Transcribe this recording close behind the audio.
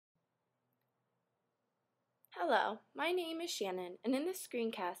Hello, my name is Shannon, and in this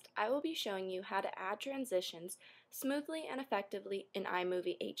screencast I will be showing you how to add transitions smoothly and effectively in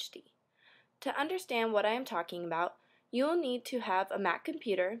iMovie HD. To understand what I am talking about, you will need to have a Mac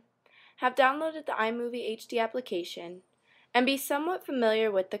computer, have downloaded the iMovie HD application, and be somewhat familiar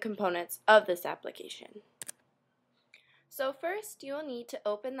with the components of this application. So first, you will need to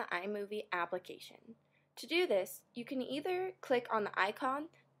open the iMovie application. To do this, you can either click on the icon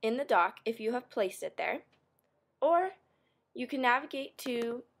in the dock if you have placed it there, or you can navigate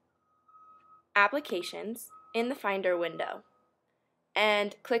to Applications in the Finder window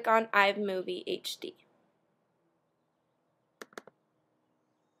and click on iMovie HD.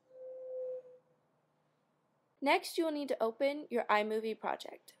 Next, you will need to open your iMovie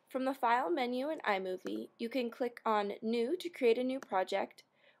project. From the File menu in iMovie, you can click on New to create a new project,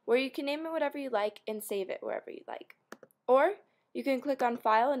 where you can name it whatever you like and save it wherever you like. Or you can click on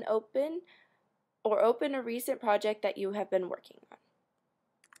File and Open, or open a recent project that you have been working on.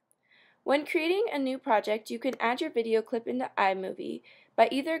 When creating a new project, you can add your video clip into iMovie by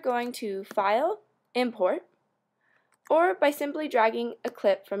either going to File, Import, or by simply dragging a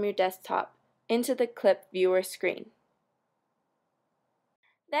clip from your desktop into the clip viewer screen.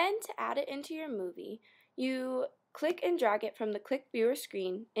 Then, to add it into your movie, you click and drag it from the clip viewer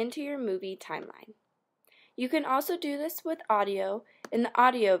screen into your movie timeline. You can also do this with audio in the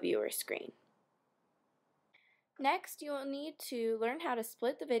audio viewer screen. Next, you will need to learn how to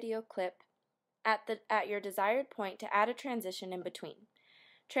split the video clip at your desired point to add a transition in between.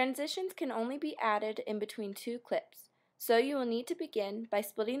 Transitions can only be added in between two clips, so you will need to begin by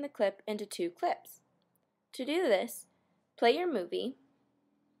splitting the clip into two clips. To do this, play your movie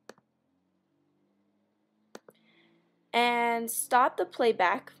and stop the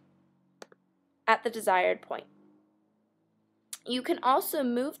playback at the desired point. You can also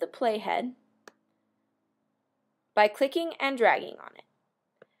move the playhead by clicking and dragging on it.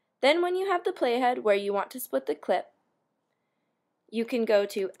 Then when you have the playhead where you want to split the clip, you can go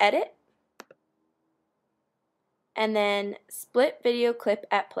to Edit and then Split Video Clip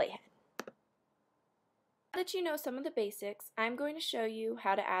at Playhead. Now that you know some of the basics, I'm going to show you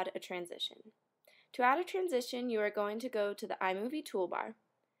how to add a transition. To add a transition, you are going to go to the iMovie toolbar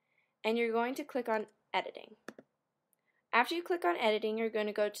and you're going to click on Editing. After you click on Editing, you're going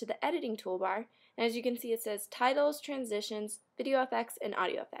to go to the Editing toolbar, and as you can see it says Titles, Transitions, Video Effects, and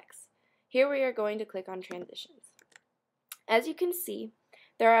Audio Effects. Here we are going to click on Transitions. As you can see,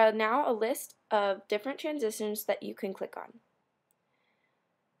 there are now a list of different transitions that you can click on.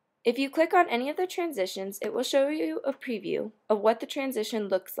 If you click on any of the transitions, it will show you a preview of what the transition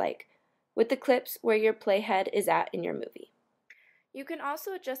looks like with the clips where your playhead is at in your movie. You can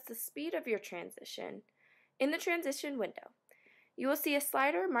also adjust the speed of your transition in the transition window. You will see a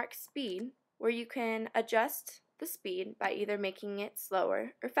slider marked Speed where you can adjust the speed by either making it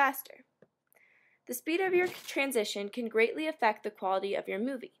slower or faster. The speed of your transition can greatly affect the quality of your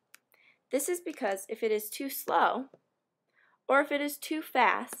movie. This is because if it is too slow or if it is too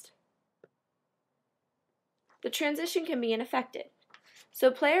fast, the transition can be ineffective. So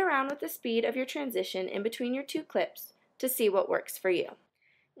play around with the speed of your transition in between your two clips to see what works for you.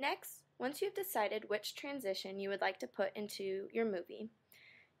 Next, once you've decided which transition you would like to put into your movie,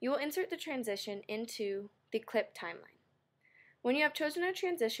 you will insert the transition into the clip timeline. When you have chosen a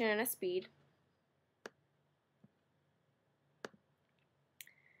transition and a speed,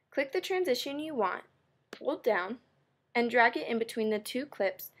 click the transition you want, hold down, and drag it in between the two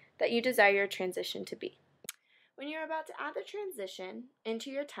clips that you desire your transition to be. When you're about to add the transition into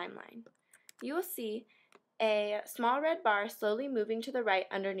your timeline, you will see a small red bar slowly moving to the right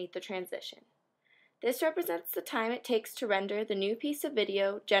underneath the transition. This represents the time it takes to render the new piece of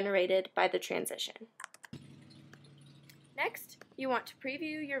video generated by the transition. Next, you want to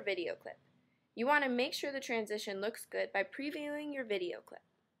preview your video clip. You want to make sure the transition looks good by previewing your video clip.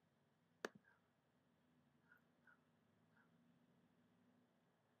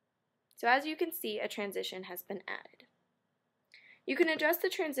 So as you can see, a transition has been added. You can adjust the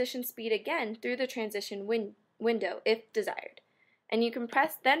transition speed again through the transition window if desired, and you can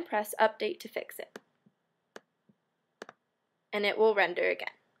then press Update to fix it, and it will render again.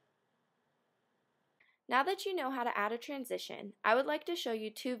 Now that you know how to add a transition, I would like to show you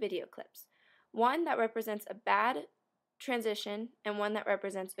two video clips, one that represents a bad transition and one that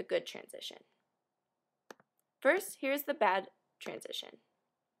represents a good transition. First, here's the bad transition.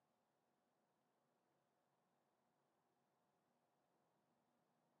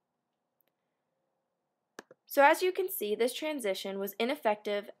 So as you can see, this transition was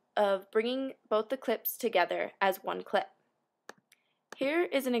ineffective of bringing both the clips together as one clip. Here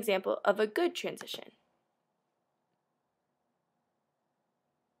is an example of a good transition.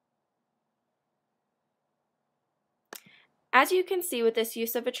 As you can see with this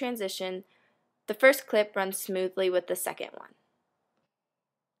use of a transition, the first clip runs smoothly with the second one.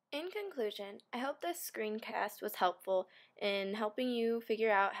 In conclusion, I hope this screencast was helpful in helping you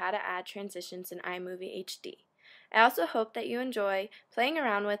figure out how to add transitions in iMovie HD. I also hope that you enjoy playing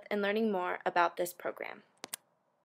around with and learning more about this program.